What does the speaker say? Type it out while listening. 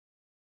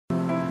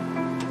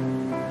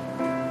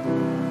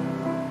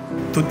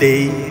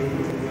Today,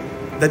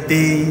 the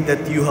day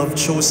that you have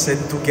chosen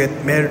to get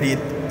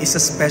married is a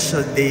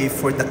special day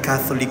for the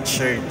Catholic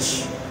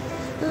Church.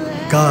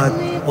 God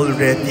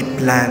already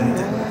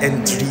planned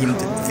and dreamed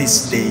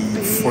this day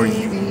for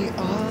you.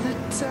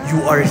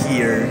 You are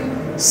here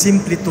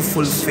simply to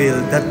fulfill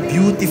that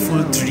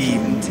beautiful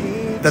dream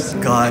that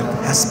God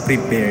has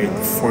prepared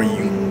for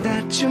you.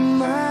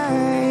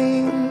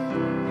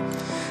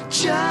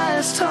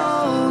 Just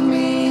hold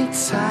me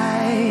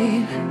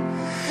tight.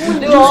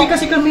 Juicy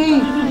kasi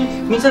kami.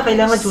 Minsan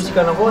kailangan juicy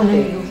ka ng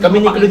konti. Kami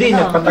ni Klaudine,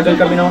 nagpatagal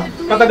kami ng...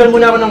 Patagal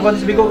muna ako ng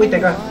konti. Sabi ko, uy,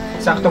 teka,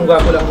 saktong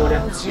gwapo lang muna.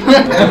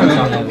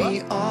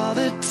 All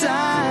the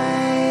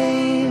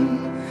time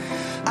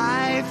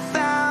I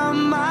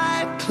found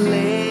my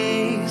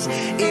place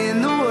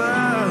in the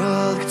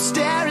world. Could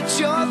stare at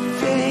your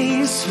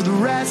face for the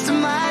rest of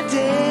my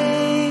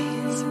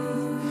days.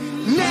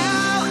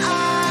 Now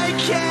I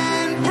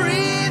can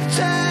breathe,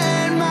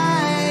 turn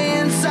my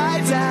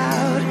insides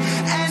out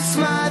and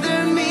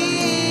smother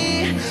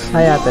me.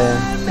 Hi, ate.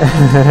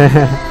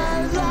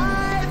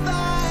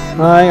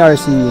 Hi,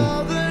 Arsie.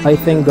 I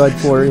thank God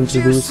for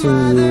introducing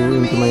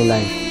you into my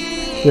life.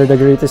 You're the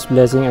greatest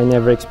blessing I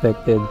never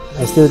expected.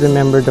 I still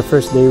remember the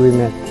first day we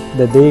met,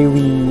 the day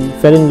we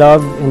fell in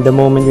love, and the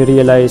moment we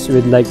realized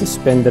we'd like to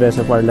spend the rest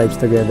of our lives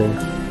together.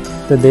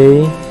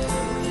 Today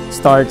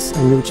starts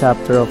a new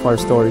chapter of our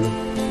story.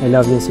 I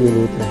love you and see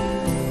you later.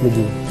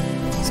 Lady.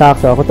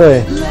 Sakto, ako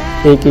to eh.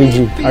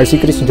 AKG, Arsie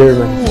Chris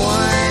German.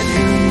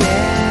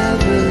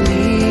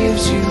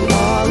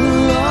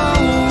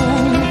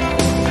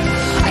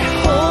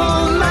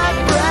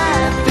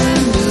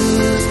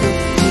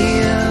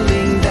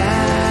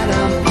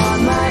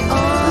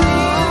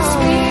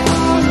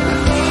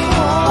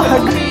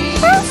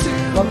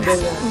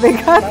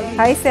 Because,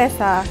 hi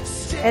Cesa,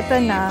 eto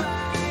na.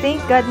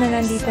 Thank God na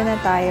nandito na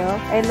tayo.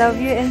 I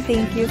love you and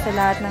thank you sa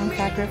lahat ng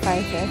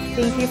sacrifices.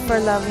 Thank you for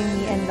loving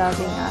me and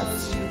loving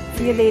us.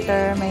 See you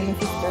later, my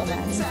Mrs.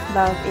 Jonan.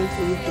 Love,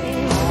 AKG.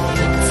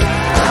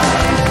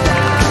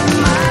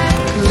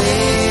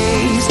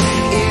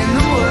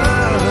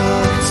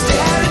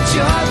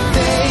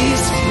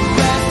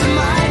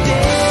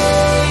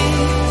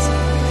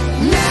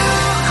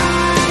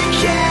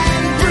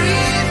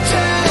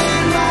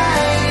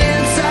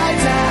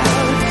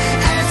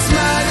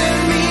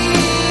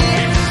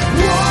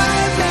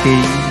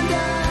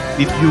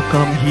 Did you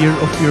come here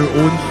of your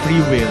own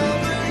free will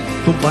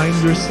to bind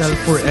yourself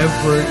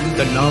forever in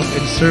the love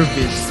and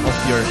service of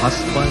your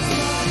husband?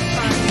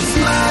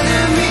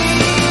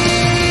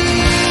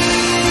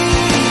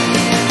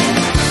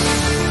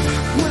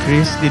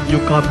 Chris, did you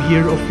come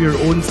here of your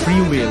own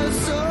free will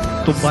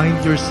to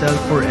bind yourself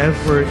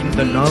forever in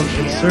the love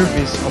and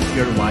service of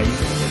your wife?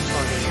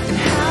 And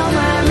how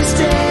my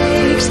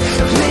mistakes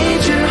have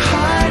made your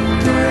heart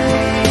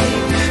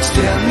break.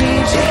 Still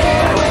need you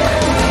here.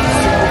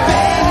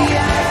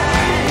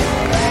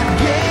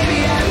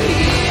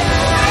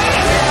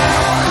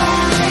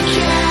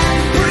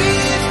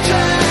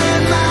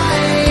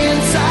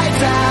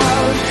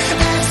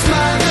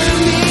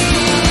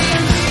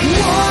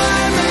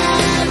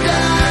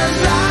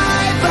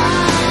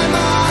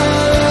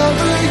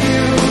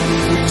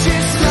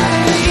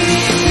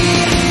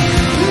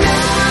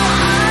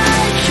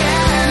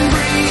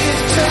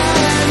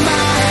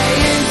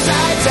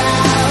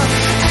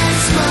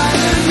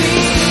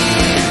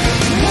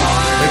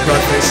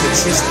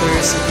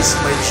 Sisters, it is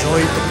my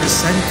joy to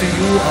present to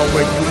you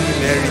our newly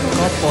married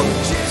couple,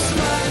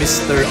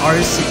 Mr.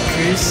 Arsie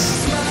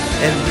Chris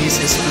and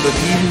Mrs.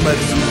 Klaudine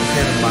Marie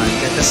Herman.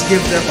 Let us give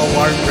them a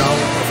warm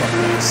round of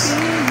applause.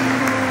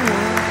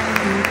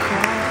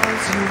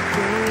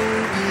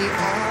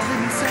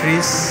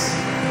 Chris,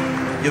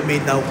 you may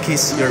now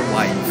kiss your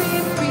wife.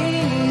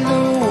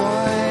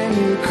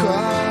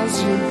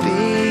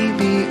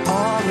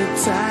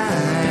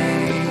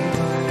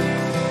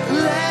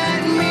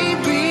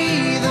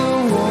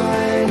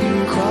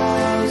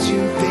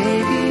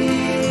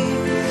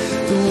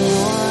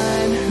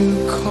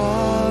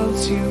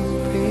 Calls you